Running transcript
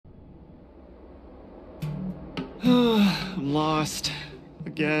I'm lost.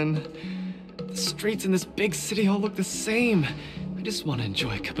 Again. The streets in this big city all look the same. I just want to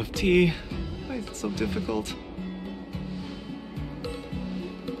enjoy a cup of tea. Why is it so difficult?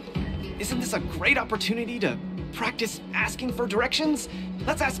 Isn't this a great opportunity to practice asking for directions?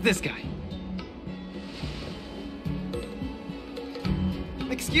 Let's ask this guy.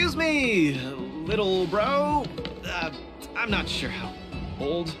 Excuse me, little bro. I'm not sure how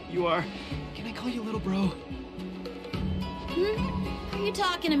old you are. Can I call you little bro? Are you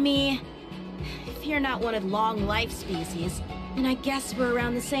talking to me? If you're not one of long life species, then I guess we're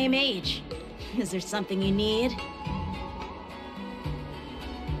around the same age. Is there something you need?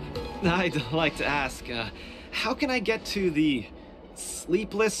 I'd like to ask, how can I get to the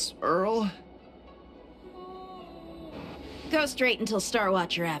Sleepless Earl? Go straight until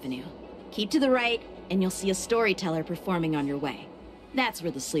Starwatcher Avenue. Keep to the right, and you'll see a storyteller performing on your way. That's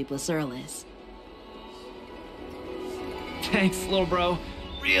where the Sleepless Earl is. Thanks, little bro.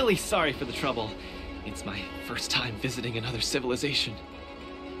 Really sorry for the trouble. It's my first time visiting another civilization.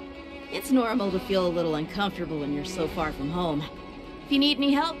 It's normal to feel a little uncomfortable when you're so far from home. If you need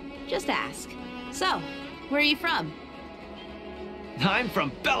any help, just ask. So, where are you from? I'm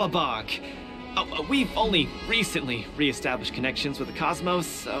from Belobog. Oh, we've only recently re-established connections with the cosmos,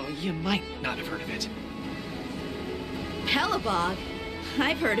 so you might not have heard of it. Belobog?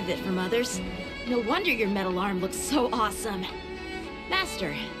 I've heard of it from others. No wonder your metal arm looks so awesome.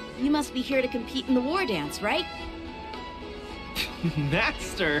 Master, you must be here to compete in the war dance, right?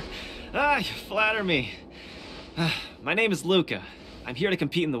 Master? You flatter me. My name is Luka. I'm here to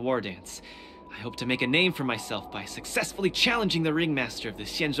compete in the war dance. I hope to make a name for myself by successfully challenging the ringmaster of the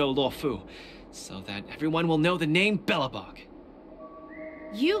Xianzhou Luofu, so that everyone will know the name Belobog.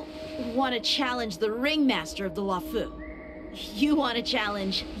 You want to challenge the ringmaster of the Luofu? You want to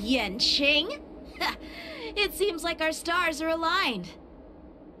challenge Yanqing? It seems like our stars are aligned.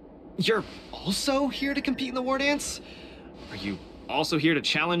 You're also here to compete in the war dance? Are you also here to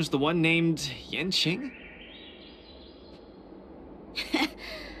challenge the one named Yanqing?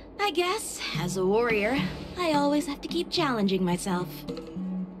 I guess, as a warrior, I always have to keep challenging myself.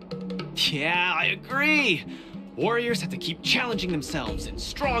 Yeah, I agree! Warriors have to keep challenging themselves and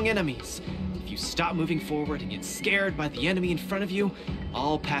strong enemies. If you stop moving forward and get scared by the enemy in front of you,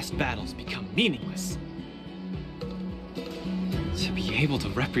 all past battles become meaningless. To be able to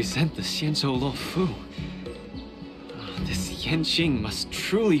represent the Xianzhou Luofu, this Yanqing must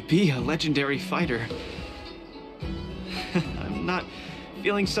truly be a legendary fighter. I'm not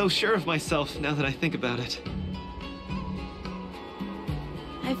feeling so sure of myself now that I think about it.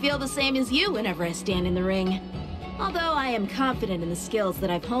 I feel the same as you whenever I stand in the ring. Although I am confident in the skills that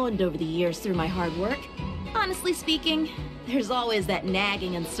I've honed over the years through my hard work, honestly speaking, there's always that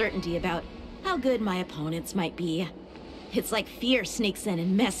nagging uncertainty about how good my opponents might be. It's like fear sneaks in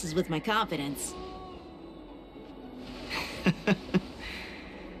and messes with my confidence.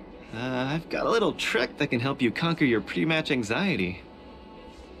 I've got a little trick that can help you conquer your pre-match anxiety.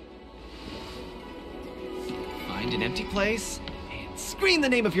 Find an empty place and scream the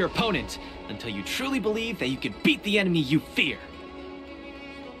name of your opponent until you truly believe that you can beat the enemy you fear.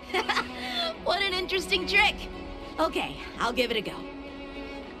 What an interesting trick! Okay, I'll give it a go.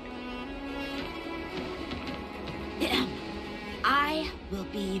 I will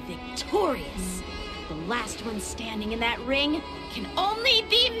be victorious. The last one standing in that ring can only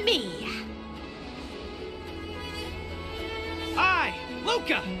be me. I,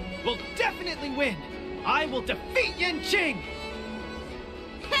 Luka, will definitely win. I will defeat Yanqing.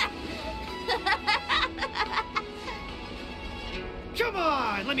 Come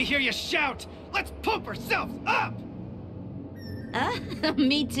on, let me hear you shout. Let's pump ourselves up.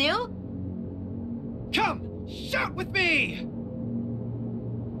 Me too? Come, shout with me.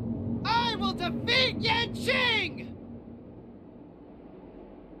 I will defeat Yanqing!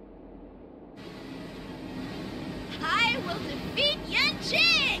 I will defeat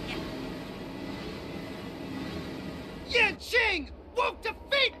Yanqing! Yanqing won't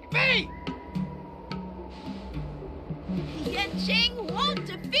defeat me! Yanqing won't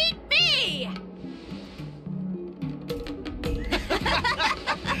defeat me!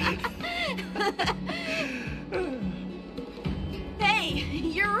 Hey,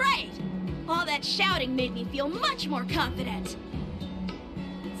 you're right! All that shouting made me feel much more confident.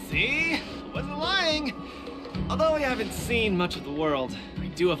 See? I wasn't lying. Although I haven't seen much of the world, I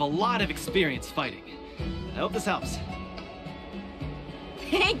do have a lot of experience fighting. I hope this helps.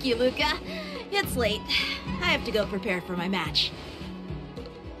 Thank you, Luka. It's late. I have to go prepare for my match.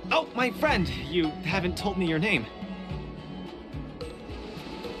 Oh, my friend, you haven't told me your name.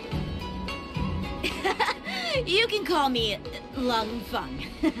 You can call me Lung Feng.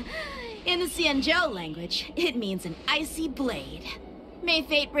 In the Xianzhou language, it means an icy blade. May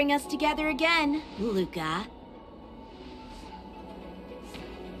fate bring us together again, Luka.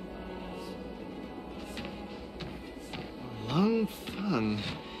 Lung Feng.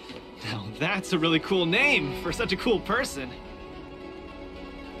 Now that's a really cool name for such a cool person.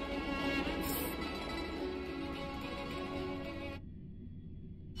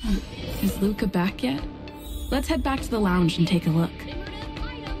 Is Luka back yet? Let's head back to the lounge and take a look.